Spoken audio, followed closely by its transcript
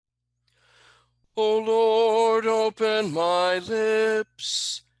O Lord, open my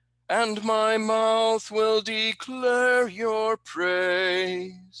lips, and my mouth will declare your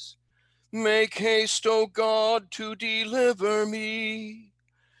praise. Make haste, O God, to deliver me.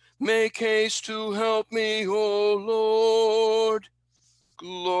 Make haste to help me, O Lord.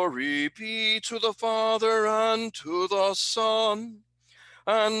 Glory be to the Father, and to the Son,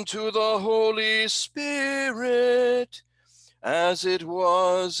 and to the Holy Spirit, as it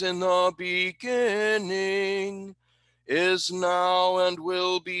was in the beginning, is now, and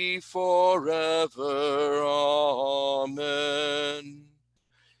will be forever. Amen.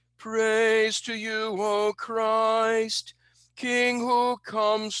 Praise to you, O Christ, King who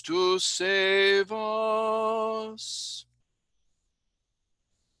comes to save us.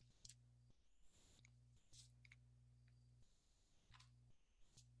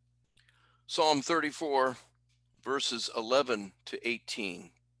 Psalm 34, verses 11 to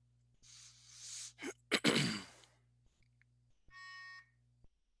 18.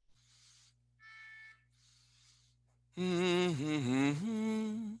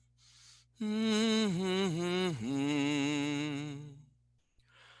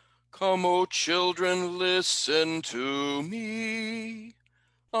 Come, O children, listen to me.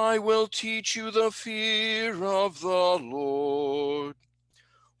 I will teach you the fear of the Lord.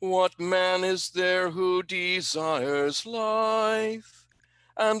 What man is there who desires life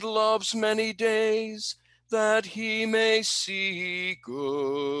and loves many days, that he may see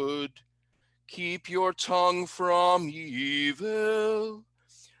good? Keep your tongue from evil,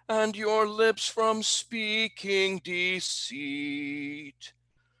 and your lips from speaking deceit.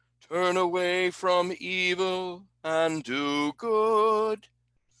 Turn away from evil and do good.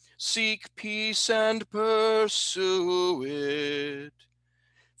 Seek peace and pursue it.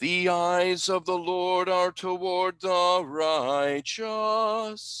 The eyes of the Lord are toward the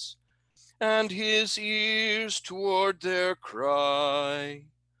righteous, and his ears toward their cry.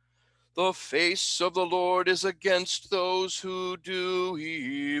 The face of the Lord is against those who do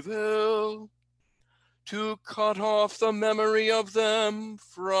evil, to cut off the memory of them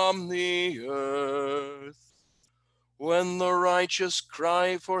from the earth. When the righteous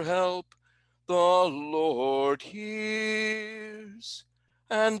cry for help, the Lord hears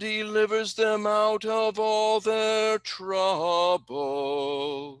and delivers them out of all their troubles.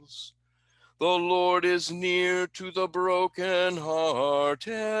 The Lord is near to the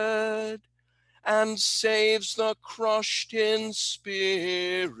brokenhearted and saves the crushed in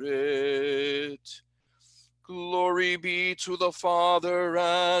spirit. Glory be to the Father,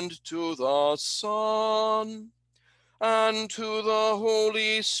 and to the Son, and to the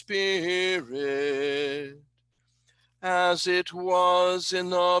Holy Spirit, as it was in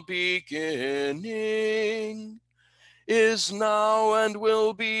the beginning, is now, and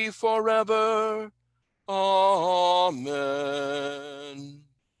will be forever. Amen.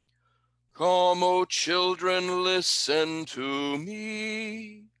 Come, O children, listen to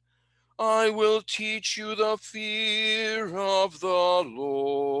me. I will teach you the fear of the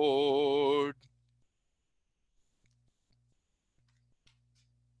Lord.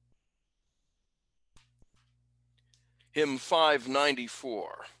 Hymn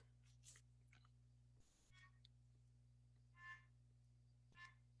 594.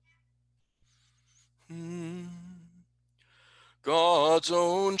 God's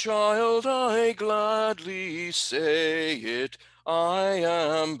own child, I gladly say it, I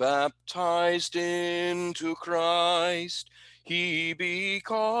am baptized into Christ. He,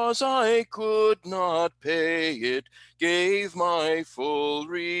 because I could not pay it, gave my full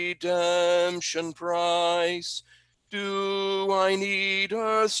redemption price. Do I need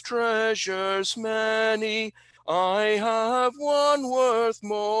earth's treasures many? I have one worth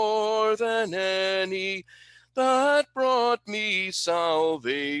more than any, that brought me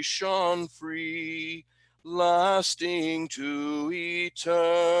salvation free, lasting to eternity.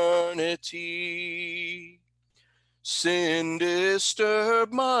 Sin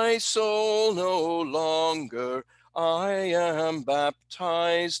disturb my soul no longer. I am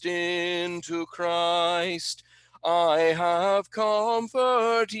baptized into Christ. I have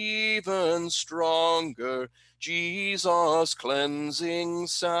comfort even stronger, Jesus' cleansing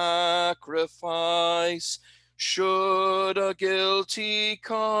sacrifice. Should a guilty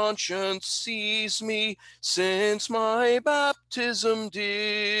conscience seize me, since my baptism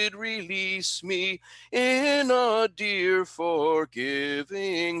did release me in a dear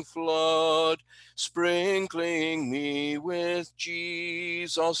forgiving flood, sprinkling me with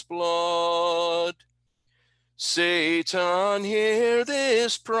Jesus' blood, Satan, hear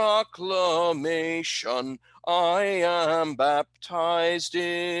this proclamation. I am baptized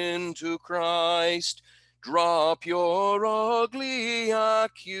into Christ. Drop your ugly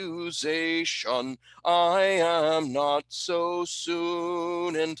accusation. I am not so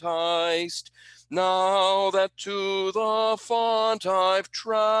soon enticed. Now that to the font I've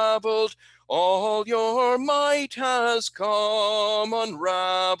traveled, all your might has come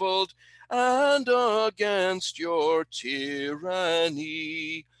unraveled, and against your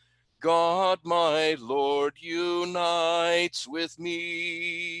tyranny, God my Lord unites with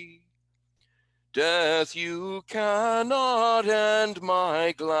me. Death, you cannot end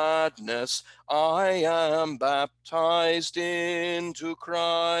my gladness. I am baptized into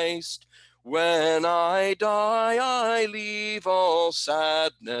Christ. When I die, I leave all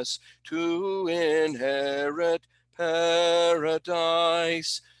sadness to inherit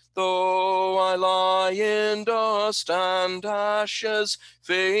paradise. Though I lie in dust and ashes,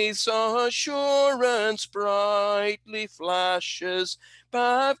 faith's assurance brightly flashes.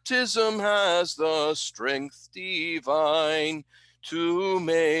 Baptism has the strength divine to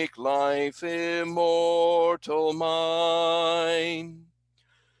make life immortal mine.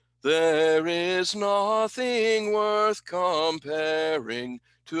 There is nothing worth comparing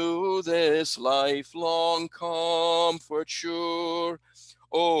to this lifelong comfort sure.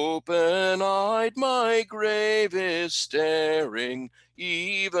 Open-eyed my grave is staring,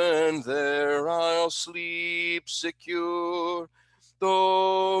 even there I'll sleep secure.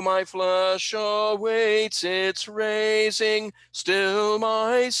 Though my flesh awaits its raising, still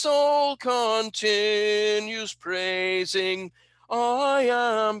my soul continues praising. I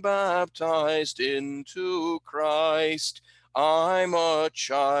am baptized into Christ. I'm a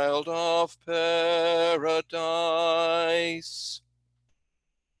child of paradise.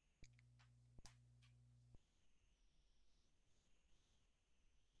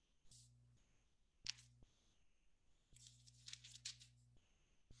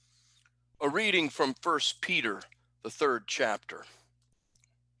 A reading from 1 Peter, the 3rd chapter.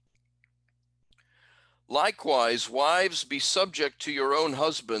 Likewise, wives, be subject to your own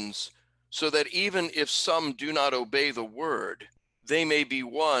husbands, so that even if some do not obey the word, they may be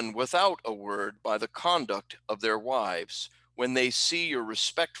won without a word by the conduct of their wives, when they see your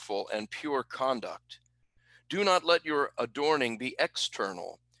respectful and pure conduct. Do not let your adorning be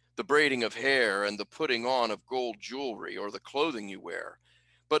external, the braiding of hair and the putting on of gold jewelry or the clothing you wear,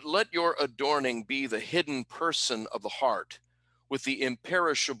 but let your adorning be the hidden person of the heart, with the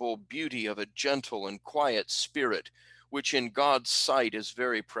imperishable beauty of a gentle and quiet spirit, which in God's sight is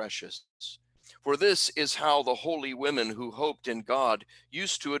very precious. For this is how the holy women who hoped in God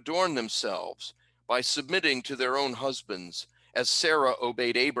used to adorn themselves, by submitting to their own husbands, as Sarah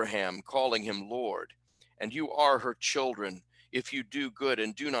obeyed Abraham, calling him Lord. And you are her children, if you do good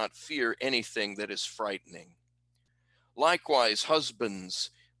and do not fear anything that is frightening. Likewise, husbands,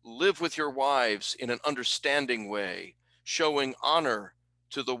 live with your wives in an understanding way, showing honor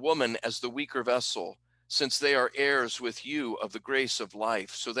to the woman as the weaker vessel, since they are heirs with you of the grace of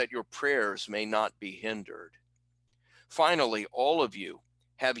life, so that your prayers may not be hindered. Finally, all of you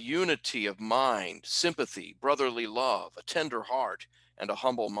have unity of mind, sympathy, brotherly love, a tender heart, and a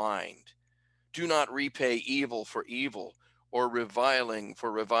humble mind. Do not repay evil for evil or reviling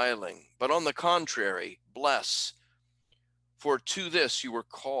for reviling, but on the contrary, bless. For to this you were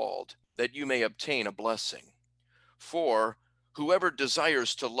called, that you may obtain a blessing. For whoever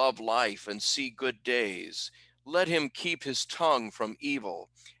desires to love life and see good days, let him keep his tongue from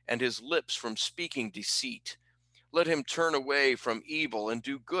evil and his lips from speaking deceit. Let him turn away from evil and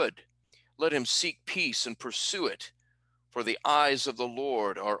do good. Let him seek peace and pursue it. For the eyes of the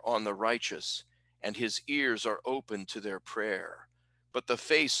Lord are on the righteous, and his ears are open to their prayer. But the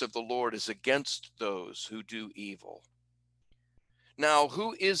face of the Lord is against those who do evil. Now,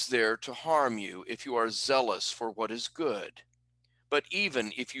 who is there to harm you if you are zealous for what is good? But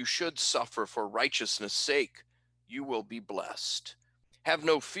even if you should suffer for righteousness' sake, you will be blessed. Have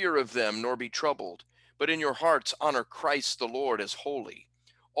no fear of them, nor be troubled, but in your hearts honor Christ the Lord as holy,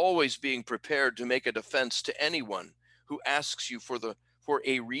 always being prepared to make a defense to anyone who asks you for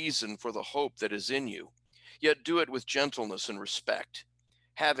a reason for the hope that is in you. Yet do it with gentleness and respect,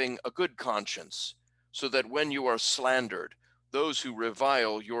 having a good conscience, so that when you are slandered, those who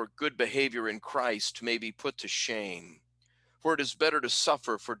revile your good behavior in Christ may be put to shame. For it is better to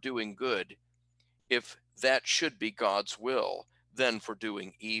suffer for doing good, if that should be God's will, than for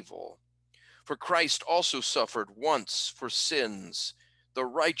doing evil. For Christ also suffered once for sins, the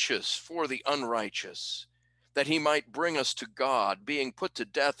righteous for the unrighteous, that he might bring us to God, being put to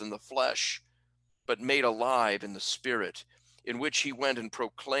death in the flesh, but made alive in the Spirit, in which he went and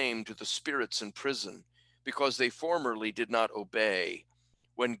proclaimed to the spirits in prison, because they formerly did not obey,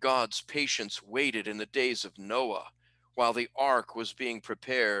 when God's patience waited in the days of Noah, while the ark was being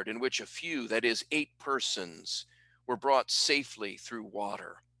prepared, in which a few, that is, 8 persons, were brought safely through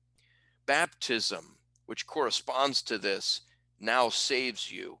water. Baptism, which corresponds to this, now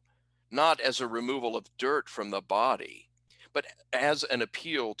saves you, not as a removal of dirt from the body, but as an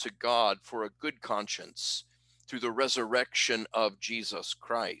appeal to God for a good conscience through the resurrection of Jesus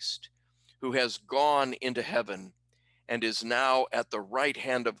Christ, who has gone into heaven and is now at the right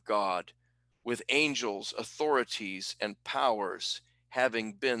hand of God, with angels, authorities, and powers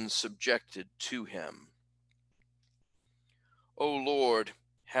having been subjected to him. O Lord,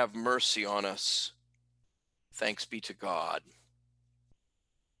 have mercy on us. Thanks be to God.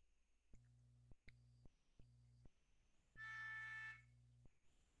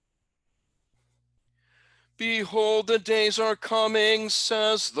 Behold, the days are coming,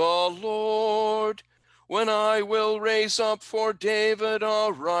 says the Lord, when I will raise up for David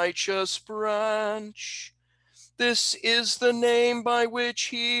a righteous branch. This is the name by which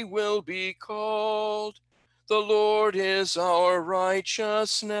he will be called. The Lord is our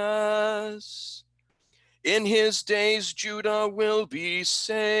righteousness. In his days Judah will be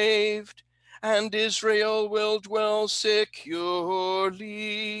saved, and Israel will dwell securely.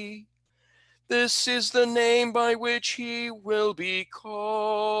 This is the name by which he will be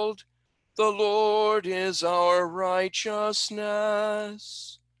called. The Lord is our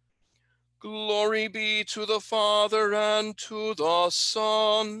righteousness. Glory be to the Father, and to the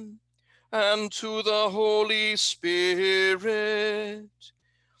Son, and to the Holy Spirit.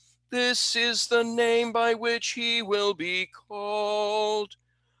 This is the name by which he will be called.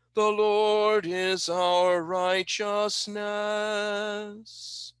 The Lord is our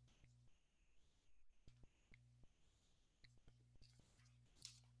righteousness.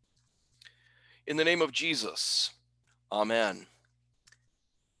 In the name of Jesus, amen.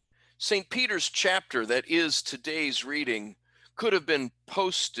 St. Peter's chapter that is today's reading could have been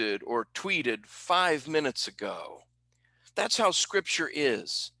posted or tweeted 5 minutes ago. That's how Scripture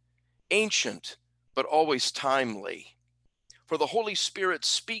is, ancient but always timely. For the Holy Spirit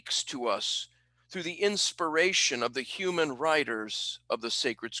speaks to us through the inspiration of the human writers of the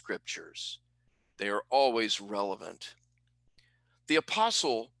sacred Scriptures. They are always relevant. The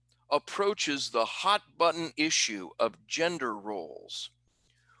apostle approaches the hot-button issue of gender roles.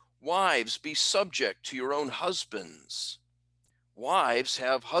 Wives, be subject to your own husbands. Wives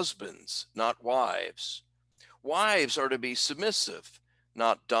have husbands, not wives. Wives are to be submissive,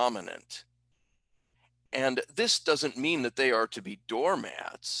 not dominant. And this doesn't mean that they are to be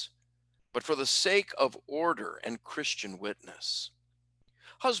doormats, but for the sake of order and Christian witness.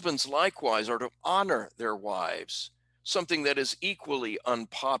 Husbands likewise are to honor their wives, something that is equally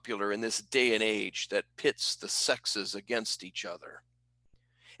unpopular in this day and age that pits the sexes against each other.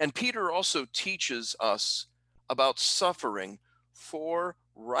 And Peter also teaches us about suffering for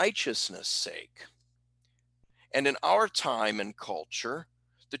righteousness' sake. And in our time and culture,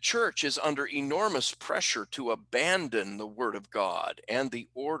 the church is under enormous pressure to abandon the Word of God and the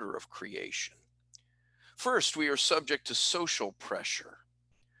order of creation. First, we are subject to social pressure.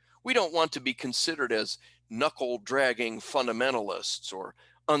 We don't want to be considered as knuckle-dragging fundamentalists or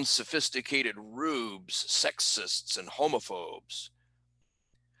unsophisticated rubes, sexists, and homophobes.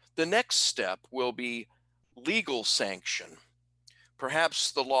 The next step will be legal sanction,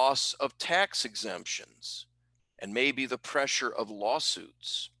 perhaps the loss of tax exemptions, and maybe the pressure of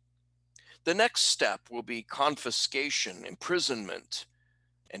lawsuits. The next step will be confiscation, imprisonment,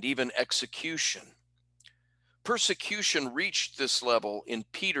 and even execution. Persecution reached this level in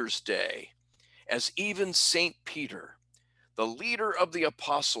Peter's day, as even St. Peter, the leader of the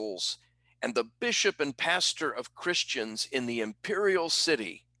apostles and the bishop and pastor of Christians in the imperial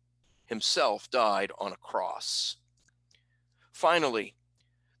city, himself died on a cross. Finally,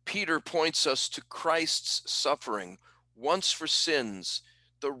 Peter points us to Christ's suffering once for sins,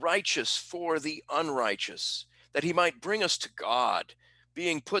 the righteous for the unrighteous, that he might bring us to God,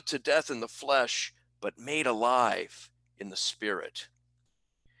 being put to death in the flesh, but made alive in the Spirit.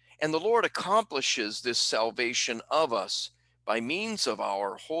 And the Lord accomplishes this salvation of us by means of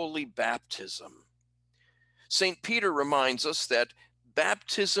our holy baptism. St. Peter reminds us that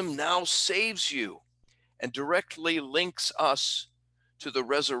baptism now saves you and directly links us to the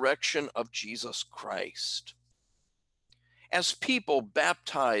resurrection of Jesus Christ. As people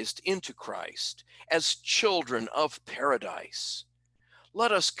baptized into Christ, as children of paradise,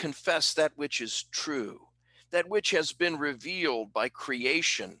 let us confess that which is true, that which has been revealed by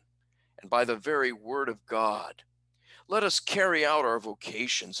creation and by the very word of God. Let us carry out our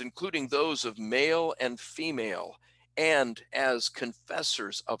vocations, including those of male and female, and as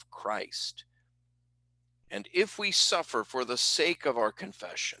confessors of Christ. And if we suffer for the sake of our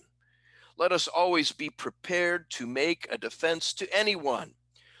confession, let us always be prepared to make a defense to anyone,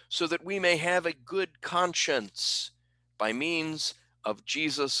 so that we may have a good conscience by means of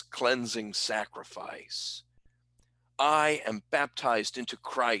Jesus' cleansing sacrifice. I am baptized into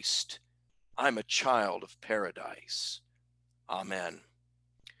Christ. I'm a child of paradise. Amen.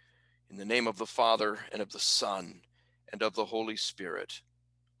 In the name of the Father, and of the Son, and of the Holy Spirit.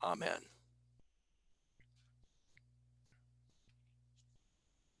 Amen.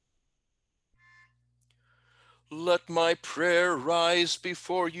 Let my prayer rise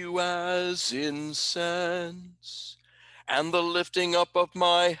before you as incense, and the lifting up of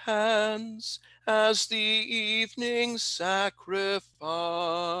my hands as the evening sacrifice.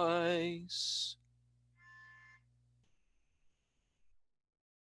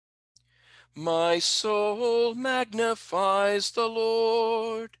 My soul magnifies the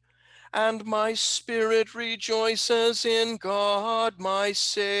Lord, and my spirit rejoices in God my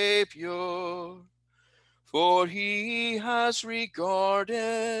Savior. For he has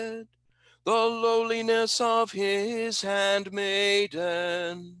regarded the lowliness of his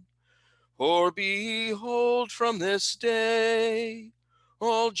handmaiden. For behold, from this day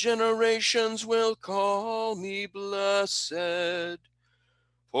all generations will call me blessed.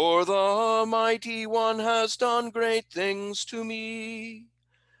 For the Mighty One has done great things to me,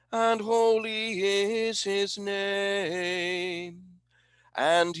 and holy is his name.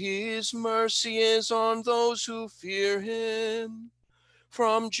 And his mercy is on those who fear him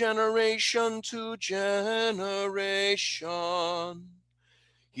from generation to generation.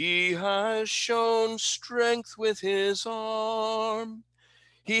 He has shown strength with his arm.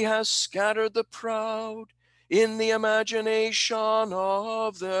 He has scattered the proud in the imagination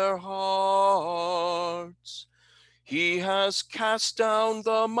of their hearts. He has cast down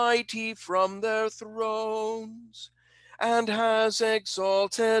the mighty from their thrones, and has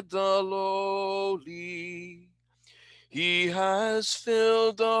exalted the lowly. He has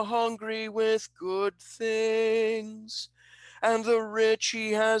filled the hungry with good things, and the rich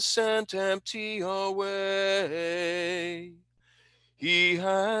he has sent empty away. He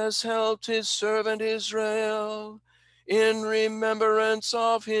has helped his servant Israel in remembrance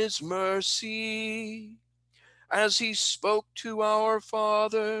of his mercy, as he spoke to our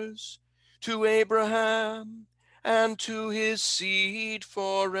fathers, to Abraham, and to his seed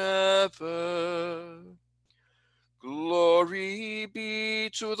forever. Glory be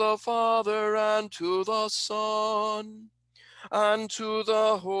to the Father, and to the Son, and to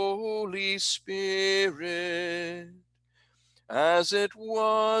the Holy Spirit, as it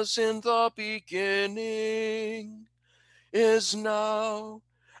was in the beginning, is now,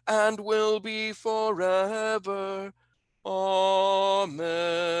 and will be forever. Amen.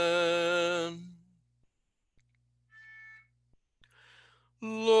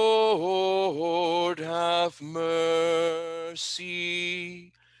 Lord, have mercy.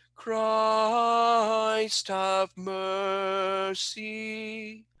 Christ, have mercy.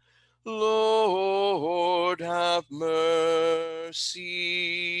 Lord, have mercy.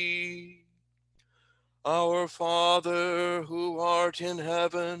 Our Father, who art in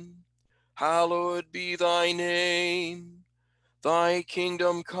heaven, hallowed be thy name. Thy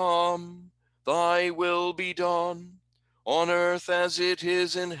kingdom come, thy will be done, on earth as it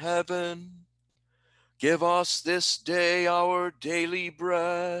is in heaven. Give us this day our daily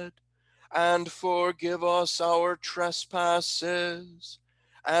bread, and forgive us our trespasses,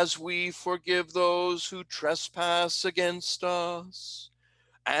 as we forgive those who trespass against us.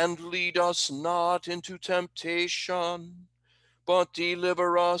 And lead us not into temptation, but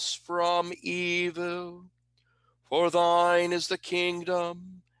deliver us from evil. For thine is the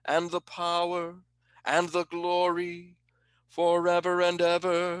kingdom, and the power, and the glory, forever and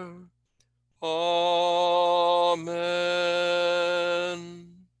ever. Amen.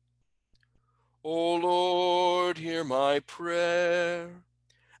 O Lord, hear my prayer,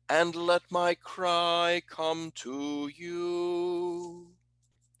 and let my cry come to you.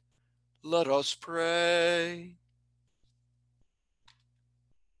 Let us pray.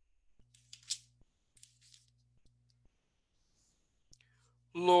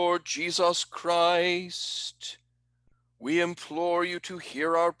 Lord Jesus Christ, we implore you to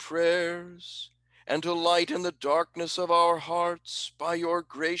hear our prayers and to lighten the darkness of our hearts by your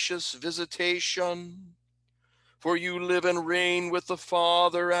gracious visitation. For you live and reign with the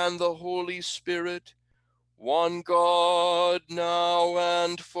Father and the Holy Spirit, one God, now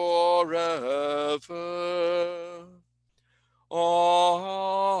and forever. Amen.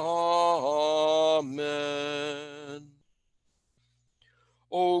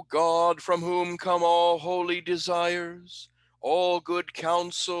 O God, from whom come all holy desires, all good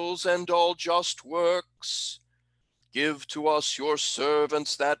counsels, and all just works, give to us, your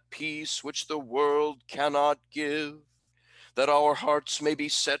servants, that peace which the world cannot give, that our hearts may be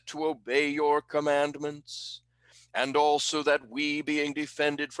set to obey your commandments, and also that we, being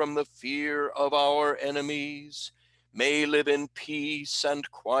defended from the fear of our enemies, may live in peace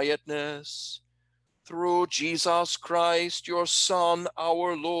and quietness. Through Jesus Christ, your Son,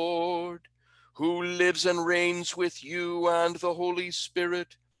 our Lord, who lives and reigns with you and the Holy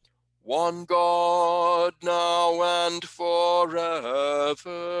Spirit, one God, now and forever.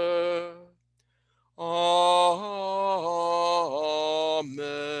 Amen.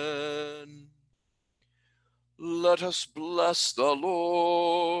 Let us bless the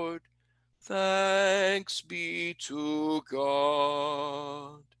Lord. Thanks be to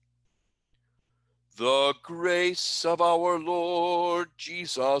God. The grace of our Lord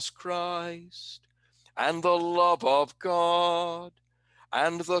Jesus Christ, and the love of God,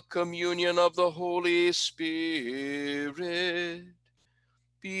 and the communion of the Holy Spirit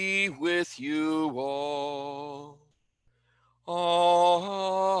be with you all. Amen.